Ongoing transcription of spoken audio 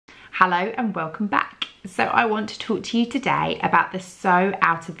Hello and welcome back. So I want to talk to you today about the Sew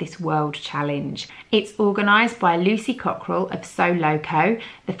Out of This World challenge. It's organised by Lucy Cockerill of Sew Loco,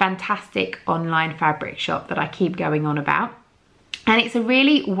 the fantastic online fabric shop that I keep going on about. And it's a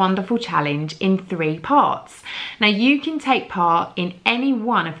really wonderful challenge in 3 parts. Now you can take part in any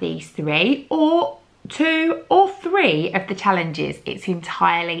one of these 3 or 2 or 3 of the challenges. It's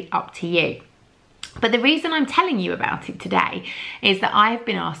entirely up to you. But the reason I'm telling you about it today is that I have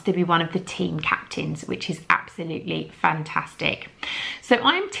been asked to be one of the team captains, which is absolutely fantastic. So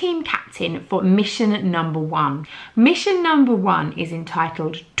I'm team captain for mission number 1. Mission number 1 is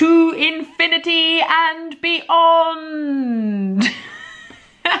entitled To Infinity and Beyond.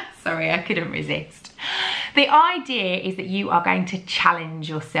 Sorry, I couldn't resist. The idea is that you are going to challenge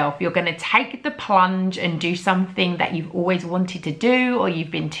yourself. You're going to take the plunge and do something that you've always wanted to do or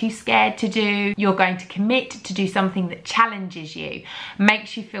you've been too scared to do. You're going to commit to do something that challenges you,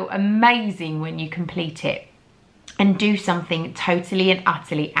 makes you feel amazing when you complete it, and do something totally and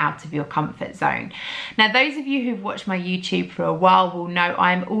utterly out of your comfort zone. Now, those of you who've watched my YouTube for a while will know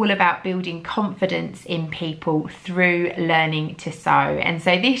I'm all about building confidence in people through learning to sew. And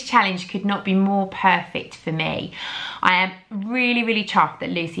so this challenge could not be more perfect for me. I am really chuffed that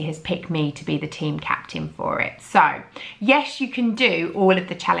Lucy has picked me to be the team captain for it. So yes, you can do all of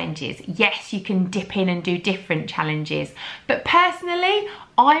the challenges. Yes, you can dip in and do different challenges. But personally,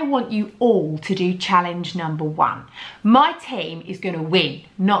 I want you all to do challenge number 1. My team is going to win.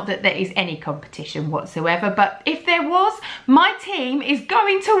 Not that there is any competition whatsoever, but if there was, my team is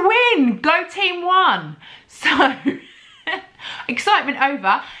going to win. Go team 1. So excitement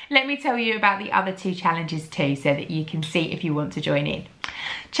over. Let me tell you about the other 2 challenges too, so that you can see if you want to join in.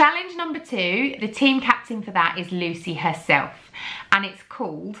 Challenge number 2, the team captain for that is Lucy herself, and it's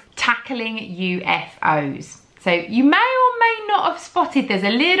called Tackling UFOs. So you may or may not have spotted there's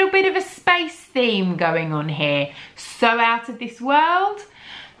a little bit of a space theme going on here. So out of this world,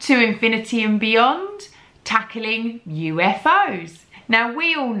 to infinity and beyond, tackling UFOs. Now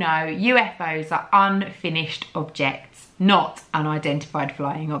we all know UFOs are unfinished objects, not unidentified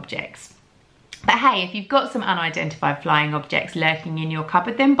flying objects. But hey, if you've got some unidentified flying objects lurking in your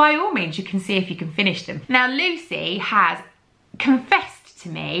cupboard, then by all means you can see if you can finish them. Now Lucy has confessed to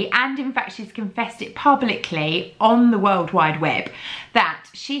me, and in fact she's confessed it publicly on the World Wide Web, that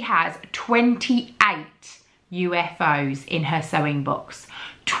she has 28 UFOs in her sewing box.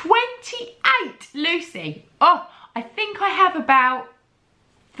 28, Lucy. Oh, I think I have about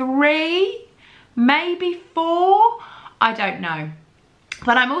 3, maybe 4, I don't know.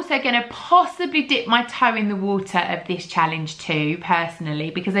 But I'm also going to possibly dip my toe in the water of this challenge too,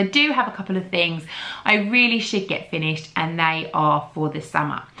 personally, because I do have a couple of things I really should get finished, and they are for the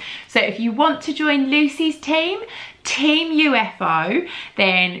summer. So if you want to join Lucy's team, Team UFO,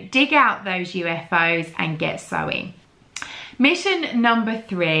 then dig out those UFOs and get sewing. Mission number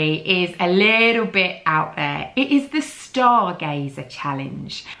 3 is a little bit out there. It is the Stargazer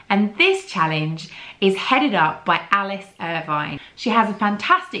Challenge. And this challenge is headed up by Alice Irvine. She has a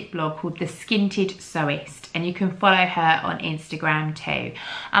fantastic blog called The Skinted Sewist, and you can follow her on Instagram too.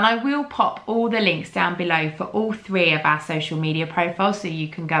 And I will pop all the links down below for all 3 of our social media profiles so you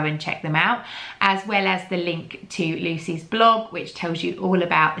can go and check them out, as well as the link to Lucy's blog, which tells you all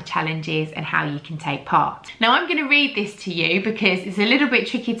about the challenges and how you can take part. Now I'm going to read this to you because it's a little bit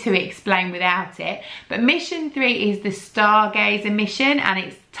tricky to explain without it, but mission 3 is the Stargazer mission, and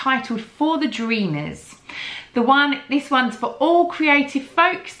it's titled For the Dreamers. This one's for all creative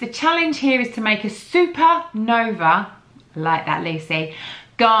folks. The challenge here is to make a supernova, like that Lucy,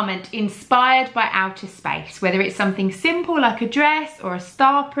 garment inspired by outer space, whether it's something simple like a dress or a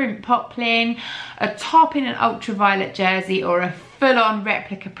star print poplin, a top in an ultraviolet jersey, or a full-on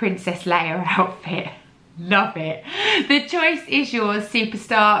replica Princess Leia outfit. Love it. The choice is yours,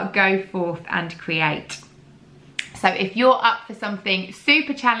 superstar. Go forth and create. So if you're up for something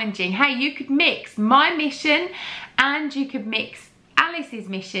super challenging, hey, you could mix my mission and you could mix Alice's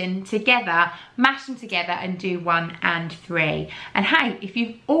mission together, mash them together and do 1 and 3. And hey, if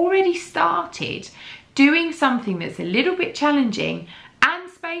you've already started doing something that's a little bit challenging and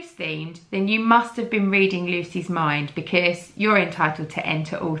space themed, then you must have been reading Lucy's mind, because you're entitled to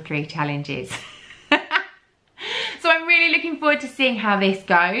enter all 3 challenges. So I'm really looking forward to seeing how this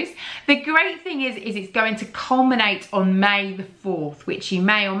goes. The great thing is it's going to culminate on May the 4th, which you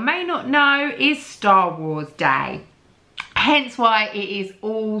may or may not know is Star Wars Day. Hence why it is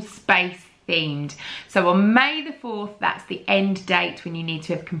all space themed. So on May the 4th, that's the end date when you need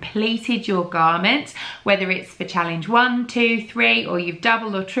to have completed your garment, whether it's for challenge 1, 2, 3, or you've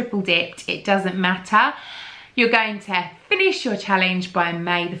double or triple dipped, it doesn't matter. You're going to finish your challenge by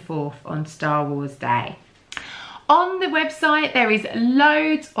May the 4th on Star Wars Day. On the website there is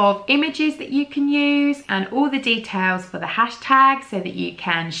loads of images that you can use and all the details for the hashtag so that you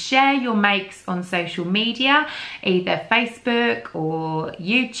can share your makes on social media, either Facebook or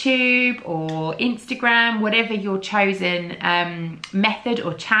YouTube or Instagram, whatever your chosen method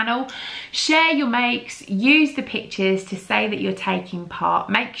or channel. Share your makes, use the pictures to say that you're taking part.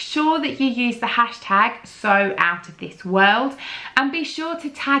 Make sure that you use the hashtag #SewOutOfThisWorld and be sure to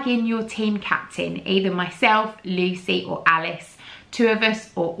tag in your team captain, either myself, Lucy or Alice, 2 of us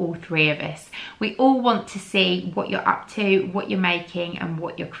or all 3 of us. We all want to see what you're up to, what you're making and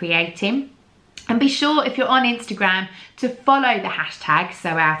what you're creating. And be sure, if you're on Instagram, to follow the hashtag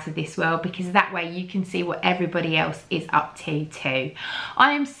 #SewOutOfThisWorld, because that way you can see what everybody else is up to too.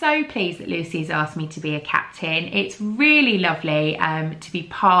 I am so pleased that Lucy's asked me to be a captain. It's really lovely to be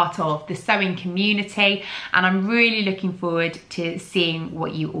part of the sewing community, and I'm really looking forward to seeing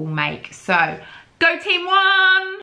what you all make. So go Team 1!